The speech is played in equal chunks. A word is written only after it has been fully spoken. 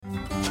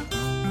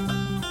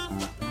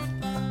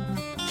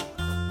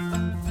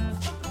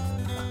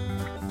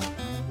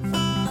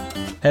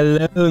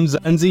Hello,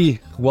 Mzansi.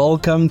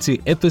 Welcome to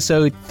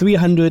episode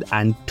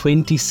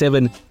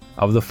 327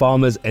 of the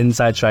Farmers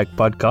Inside Track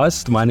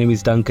podcast. My name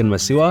is Duncan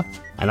Masiwa,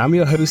 and I'm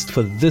your host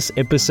for this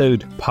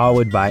episode,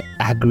 powered by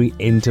Agri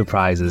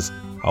Enterprises.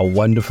 How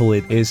wonderful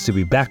it is to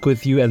be back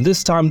with you, and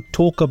this time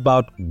talk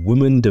about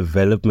women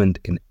development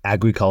in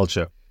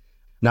agriculture.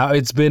 Now,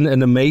 it's been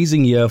an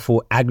amazing year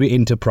for Agri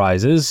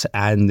Enterprises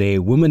and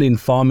their Women in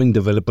Farming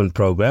Development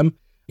Program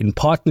in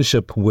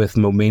partnership with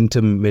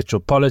Momentum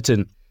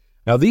Metropolitan.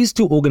 Now, these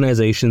two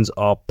organizations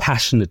are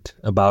passionate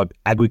about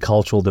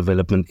agricultural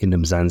development in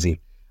Mzansi.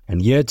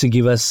 And here to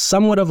give us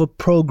somewhat of a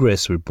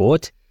progress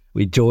report,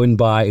 we're joined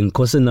by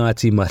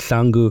Nkosinathi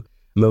Mahlangu,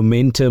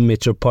 Momentum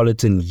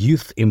Metropolitan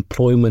Youth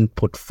Employment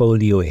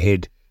Portfolio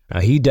Head.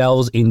 Now, he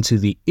delves into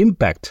the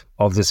impact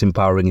of this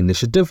empowering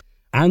initiative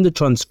and the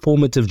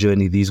transformative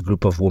journey these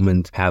group of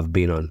women have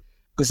been on.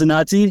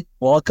 Nkosinathi,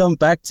 welcome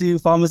back to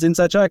Farmers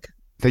Inside Track.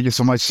 Thank you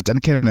so much,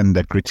 Duncan,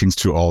 and greetings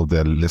to all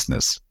the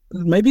listeners.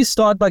 Maybe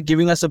start by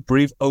giving us a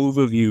brief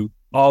overview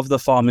of the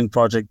farming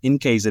project in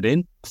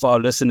KZN for our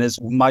listeners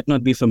who might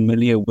not be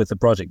familiar with the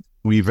project.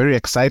 We're very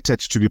excited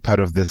to be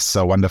part of this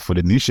wonderful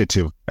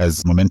initiative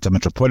as Momentum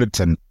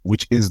Metropolitan,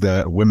 which is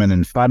the Women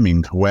in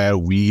Farming, where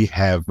we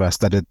have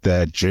started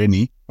the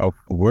journey of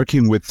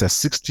working with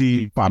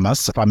 60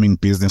 farmers, farming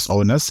business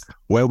owners,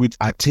 where we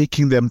are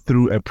taking them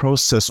through a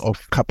process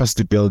of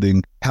capacity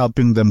building,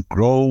 helping them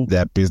grow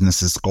their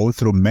businesses, go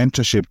through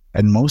mentorship,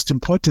 and most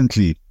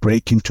importantly,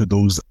 break into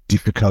those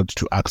difficult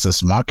to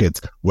access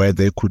markets where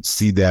they could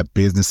see their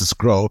businesses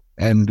grow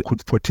and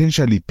could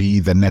potentially be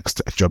the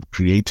next job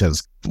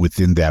creators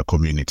within their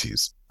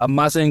communities.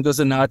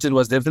 Nkosinathi, it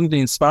was definitely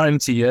inspiring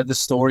to hear the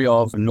story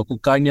of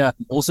Nkosinathi.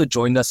 Also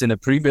joined us in a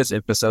previous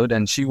episode,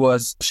 and she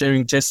was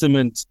sharing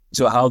testament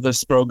to how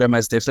this program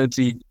has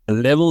definitely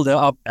leveled her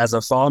up as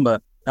a farmer.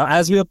 Now,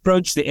 as we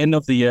approach the end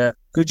of the year,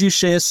 could you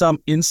share some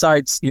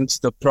insights into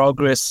the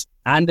progress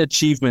and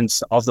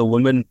achievements of the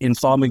Women in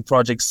Farming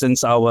project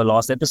since our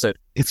last episode?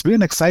 It's been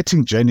an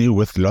exciting journey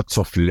with lots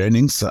of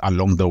learnings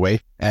along the way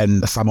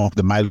and some of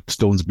the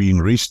milestones being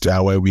reached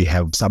where we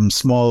have some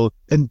small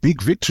and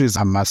big victories,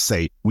 I must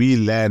say. We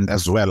learned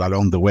as well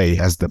along the way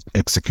as the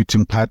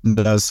executing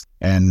partners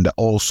and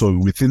also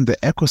within the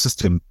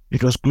ecosystem.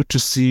 It was good to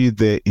see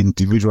the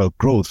individual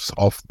growth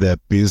of the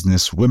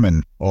business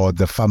women or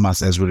the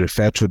farmers as we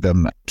refer to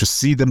them, to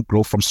see them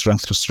grow from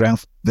strength to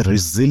strength, the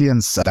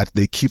resilience that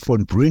they keep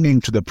on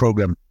bringing to the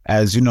program.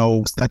 As you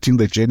know, starting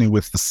the journey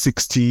with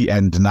 60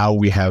 and now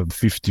we have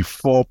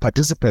 54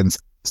 participants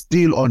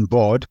still on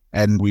board,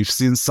 and we've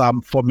seen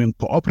some forming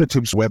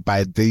cooperatives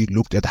whereby they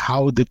looked at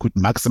how they could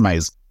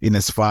maximize in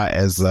as far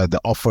as the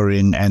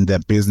offering and their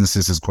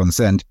businesses is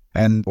concerned.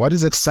 And what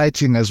is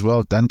exciting as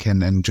well,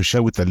 Duncan, and to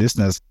share with the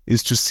listeners,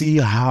 is to see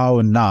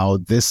how now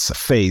this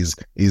phase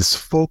is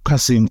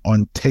focusing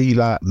on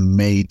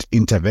tailor-made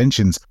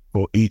interventions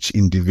for each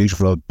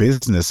individual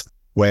business,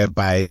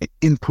 whereby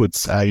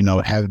inputs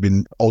have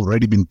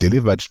already been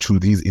delivered to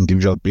these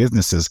individual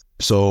businesses.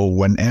 So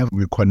whenever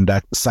we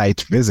conduct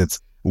site visits,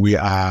 we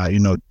are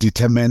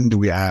determined,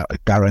 we are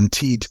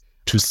guaranteed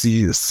to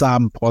see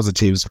some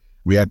positives.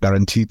 We are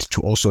guaranteed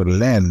to also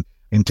learn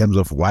in terms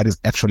of what is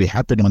actually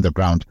happening on the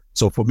ground.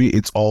 So for me,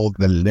 it's all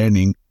the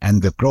learning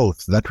and the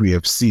growth that we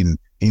have seen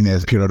in a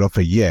period of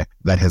a year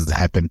that has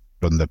happened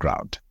on the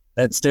ground.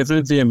 That's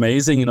definitely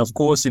amazing. And of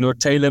course,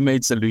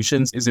 tailor-made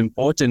solutions is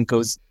important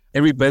because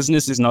every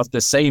business is not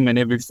the same and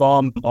every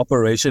farm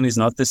operation is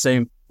not the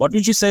same. What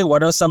would you say,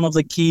 what are some of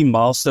the key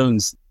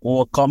milestones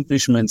or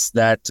accomplishments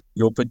that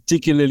you're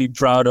particularly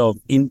proud of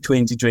in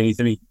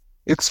 2023?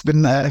 It's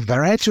been a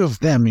variety of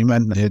them.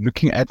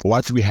 Looking at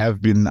what we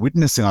have been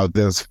witnessing out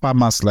there,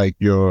 farmers like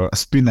your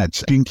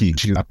spinach, Pinky.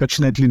 She's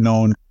affectionately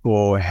known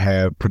for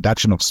her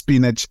production of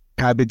spinach,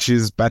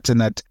 cabbages,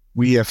 butternut.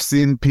 We have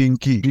seen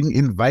Pinky being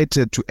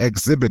invited to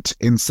exhibit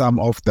in some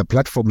of the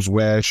platforms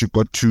where she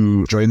got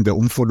to join the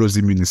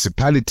Umfolozi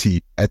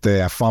municipality at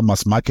the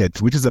farmers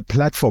market, which is a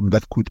platform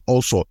that could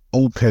also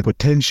open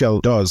potential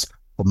doors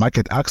for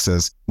market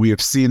access. We have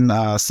seen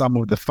some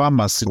of the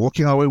farmers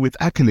walking away with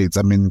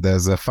accolades.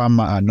 There's a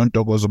farmer,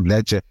 Nontokozo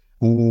Mleche,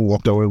 who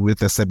walked away with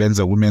the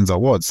Sebenza Women's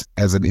Awards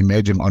as an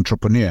emerging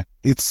entrepreneur.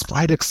 It's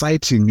quite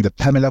exciting, the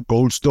Pamela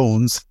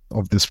Goldstones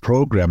of this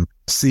program,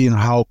 seeing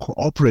how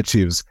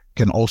cooperatives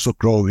can also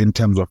grow in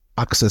terms of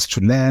access to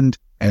land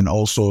and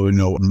also,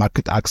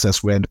 market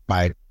access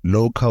whereby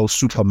local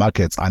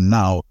supermarkets are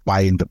now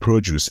buying the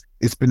produce.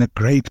 It's been a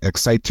great,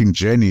 exciting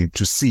journey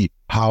to see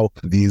how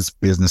these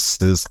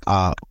businesses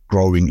are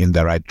growing in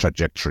the right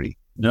trajectory.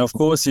 Now, of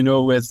course,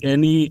 with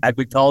any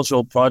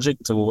agricultural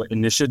project or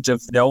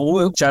initiative, there are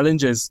always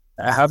challenges.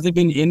 Have there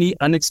been any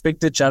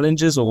unexpected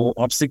challenges or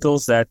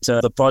obstacles that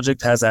the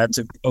project has had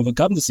to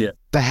overcome this year?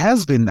 There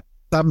has been.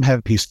 Some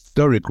have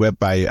historic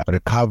whereby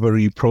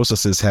recovery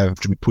processes have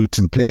to be put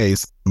in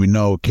place. We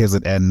know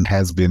KZN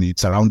has been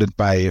surrounded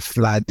by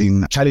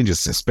flooding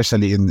challenges,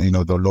 especially in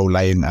the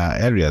low-lying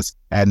areas.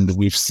 And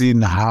we've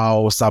seen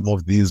how some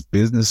of these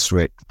businesses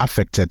were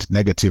affected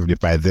negatively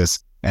by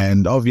this.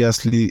 And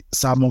obviously,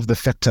 some of the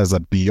factors are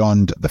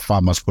beyond the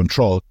farmer's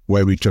control,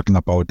 where we're talking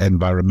about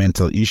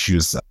environmental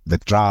issues, the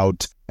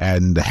drought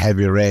and the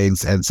heavy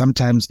rains, and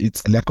sometimes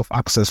it's lack of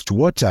access to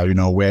water,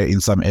 where in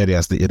some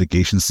areas the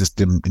irrigation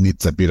system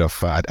needs a bit of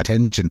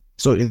attention.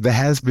 So there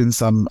has been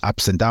some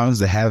ups and downs,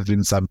 there have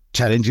been some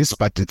challenges,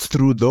 but it's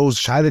through those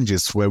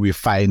challenges where we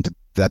find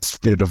that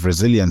spirit of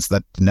resilience,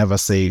 that never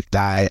say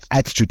die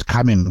attitude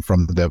coming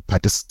from the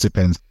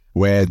participants,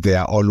 where they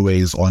are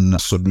always on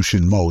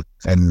solution mode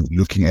and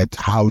looking at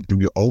how do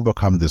we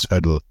overcome this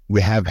hurdle.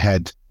 We have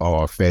had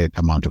our fair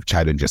amount of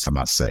challenges, I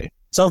must say.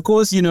 So, of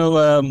course,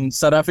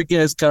 South Africa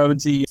is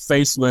currently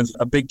faced with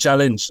a big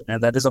challenge,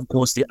 and that is, of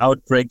course, the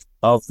outbreak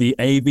of the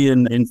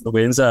avian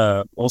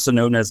influenza, also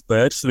known as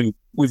bird flu.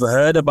 We've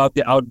heard about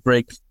the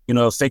outbreak,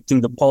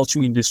 affecting the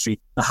poultry industry.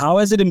 How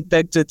has it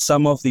impacted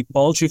some of the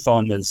poultry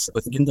farmers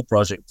within the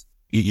project?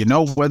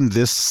 When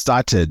this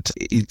started,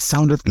 it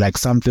sounded like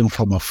something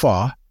from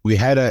afar. We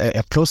had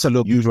a closer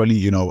look,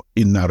 usually,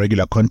 in a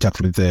regular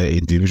contact with the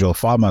individual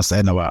farmers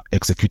and our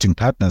executing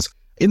partners.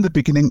 In the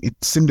beginning, it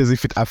seemed as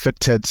if it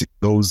affected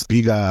those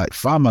bigger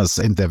farmers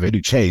in the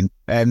value chain.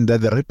 And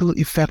the ripple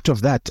effect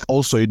of that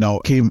also,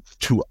 came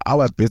to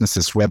our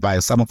businesses, whereby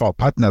some of our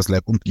partners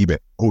like Umgibe,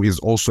 who is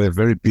also a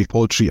very big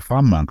poultry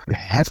farmer,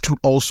 had to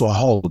also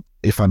hold,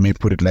 if I may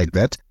put it like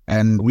that.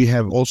 And we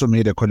have also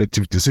made a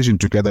collective decision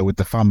together with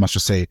the farmers to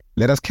say,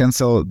 let us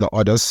cancel the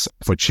orders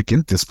for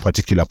chicken this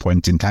particular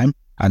point in time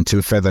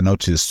until further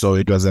notice. So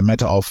it was a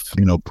matter of,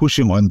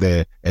 pushing on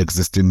the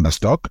existing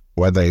stock,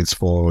 whether it's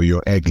for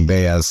your egg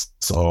layers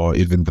or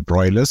even the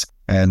broilers,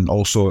 and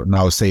also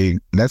now saying,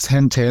 let's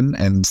hand in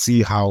and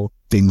see how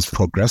things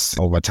progress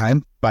over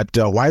time. But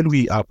while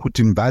we are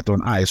putting that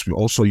on ice, we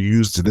also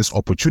used this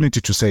opportunity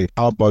to say,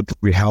 how about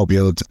we help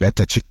build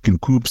better chicken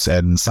coops,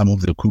 and some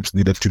of the coops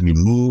needed to be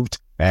moved,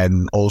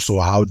 and also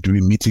how do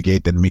we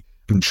mitigate and make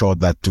sure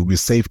that we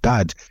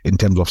safeguard in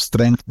terms of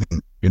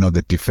strengthening,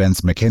 the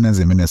defense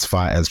mechanism in as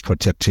far as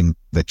protecting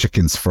the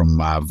chickens from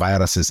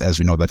viruses, as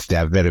we know that they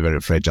are very, very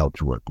fragile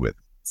to work with.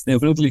 It's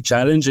definitely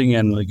challenging,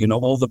 and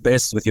all the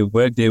best with your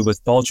work there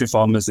with poultry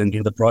farmers in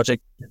the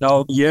project.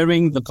 Now,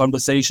 hearing the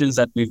conversations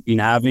that we've been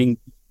having,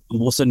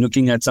 I'm also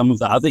looking at some of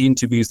the other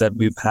interviews that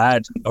we've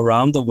had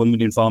around the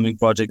Women in Farming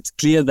project. It's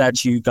clear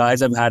that you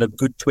guys have had a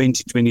good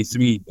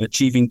 2023,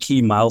 achieving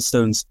key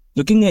milestones.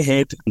 Looking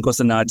ahead,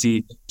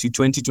 Nkosinathi, to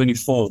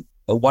 2024,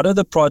 what are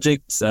the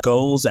project's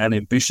goals and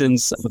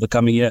ambitions for the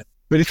coming year?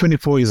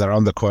 2024 is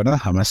around the corner,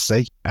 I must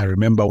say. I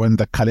remember when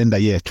the calendar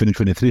year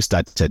 2023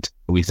 started,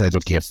 we said,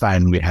 okay,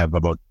 fine, we have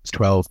about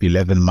 12,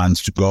 11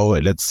 months to go.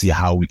 Let's see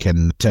how we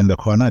can turn the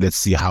corner. Let's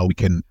see how we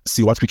can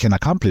see what we can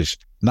accomplish.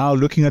 Now,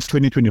 looking at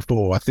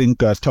 2024, I think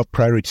top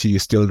priority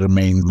still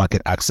remains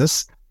market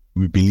access.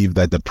 We believe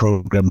that the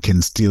program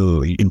can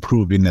still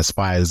improve in as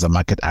far as the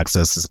market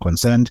access is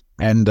concerned.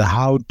 And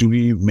how do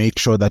we make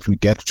sure that we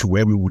get to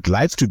where we would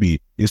like to be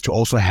is to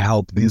also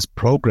help these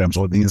programs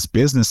or these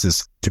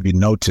businesses to be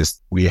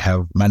noticed. We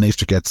have managed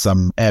to get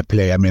some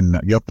airplay. I mean,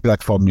 your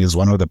platform is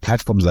one of the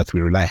platforms that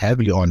we rely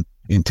heavily on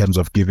in terms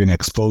of giving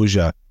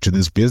exposure to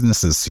these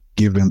businesses,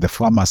 giving the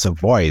farmers a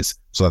voice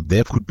so that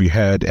they could be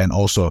heard, and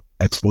also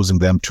exposing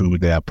them to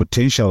their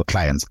potential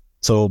clients.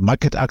 So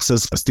market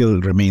access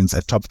still remains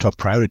a top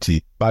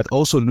priority, but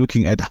also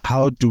looking at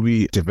how do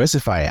we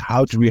diversify?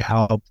 How do we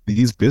help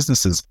these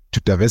businesses to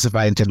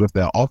diversify in terms of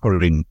their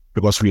offering?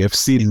 Because we have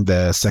seen in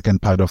the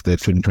second part of the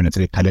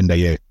 2023 calendar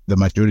year, the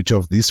majority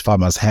of these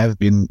farmers have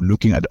been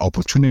looking at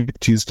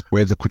opportunities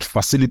where they could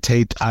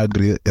facilitate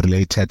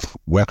agri-related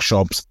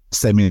workshops,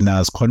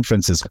 seminars,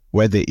 conferences,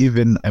 where they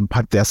even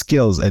impart their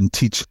skills and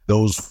teach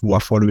those who are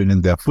following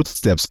in their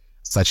footsteps,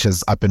 such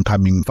as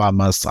up-and-coming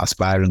farmers,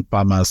 aspiring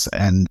farmers,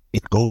 and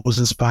it goes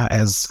as far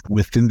as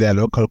within their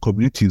local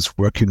communities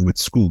working with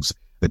schools,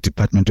 the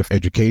Department of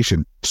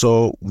Education.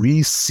 So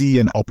we see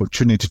an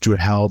opportunity to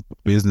help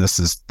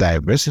businesses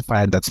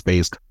diversify in that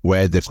space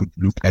where they could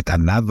look at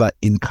another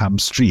income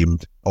stream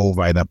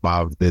over and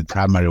above the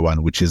primary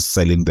one, which is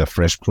selling the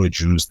fresh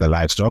produce, the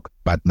livestock,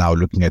 but now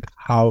looking at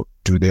how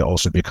do they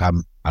also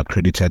become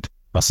accredited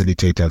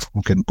facilitators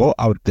who can go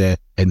out there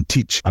and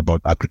teach about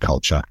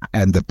agriculture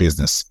and the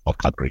business of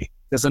agri.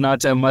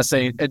 Nkosinathi, I must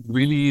say, it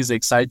really is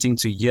exciting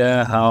to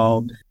hear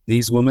how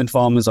these women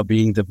farmers are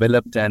being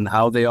developed and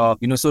how they are,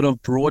 sort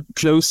of brought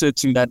closer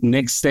to that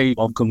next stage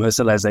of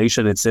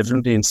commercialization. It's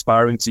definitely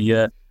inspiring to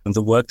hear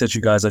the work that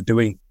you guys are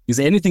doing. Is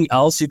there anything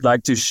else you'd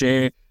like to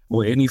share,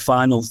 or any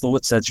final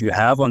thoughts that you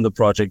have on the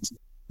project,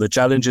 the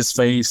challenges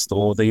faced,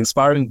 or the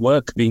inspiring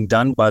work being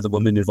done by the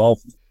women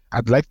involved?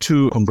 I'd like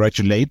to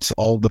congratulate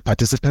all the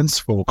participants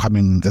for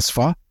coming this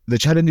far. The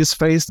challenges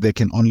faced, they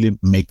can only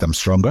make them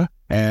stronger.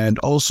 And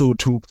also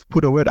to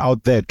put a word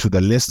out there to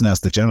the listeners,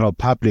 the general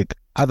public,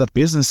 other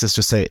businesses,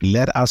 to say,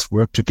 let us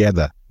work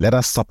together. Let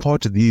us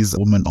support these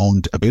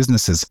women-owned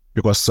businesses,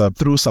 because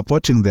through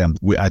supporting them,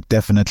 we are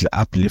definitely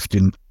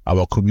uplifting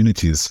our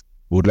communities.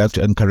 We would like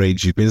to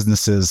encourage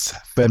businesses,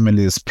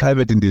 families,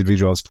 private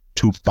individuals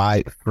to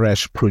buy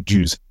fresh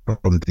produce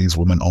from these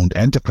women-owned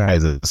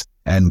enterprises.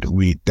 And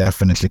we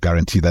definitely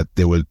guarantee that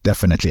they will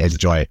definitely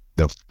enjoy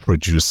the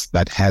produce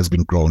that has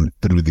been grown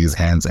through these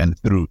hands and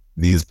through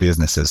these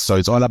businesses. So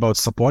it's all about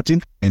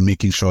supporting and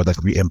making sure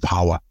that we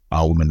empower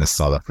our women in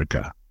South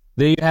Africa.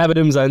 There you have it,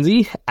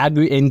 Mzansi.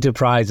 Agri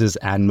Enterprises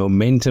and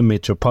Momentum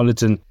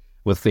Metropolitan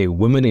with their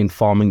Women in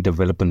Farming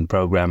Development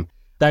Program.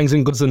 Thanks,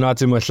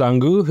 Nkosinathi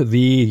Mahlangu, the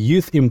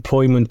Youth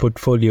Employment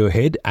Portfolio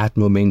Head at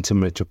Momentum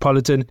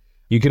Metropolitan.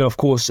 You can, of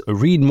course,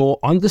 read more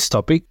on this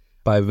topic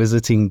by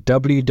visiting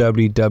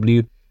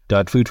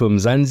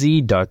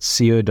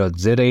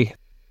www.foodformzansi.co.za.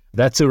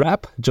 That's a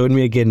wrap. Join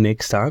me again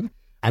next time.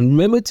 And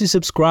remember to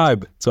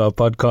subscribe to our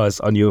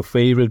podcast on your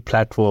favorite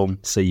platform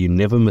so you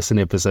never miss an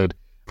episode.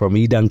 From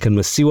me, Duncan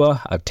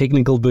Masiwa, our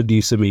technical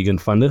producer, Megan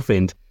van der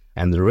Vent,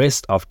 and the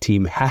rest of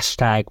team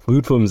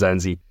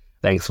 #FoodForMzansi.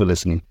 Thanks for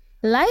listening.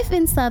 Life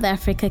in South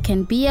Africa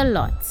can be a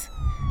lot.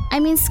 I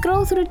mean,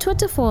 scroll through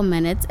Twitter for a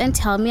minute and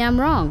tell me I'm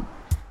wrong.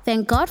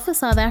 Thank God for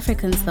South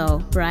Africans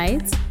though,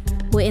 right?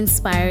 We're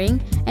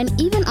inspiring, and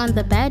even on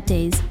the bad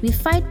days, we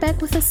fight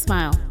back with a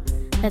smile.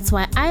 That's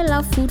why I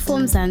love Food for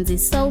Mzansi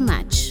so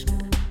much.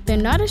 They're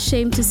not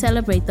ashamed to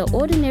celebrate the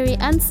ordinary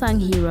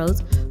unsung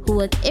heroes who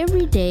work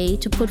every day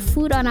to put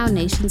food on our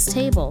nation's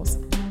tables.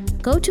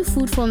 Go to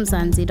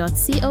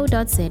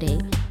foodformzansi.co.za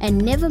and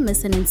never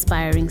miss an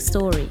inspiring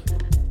story.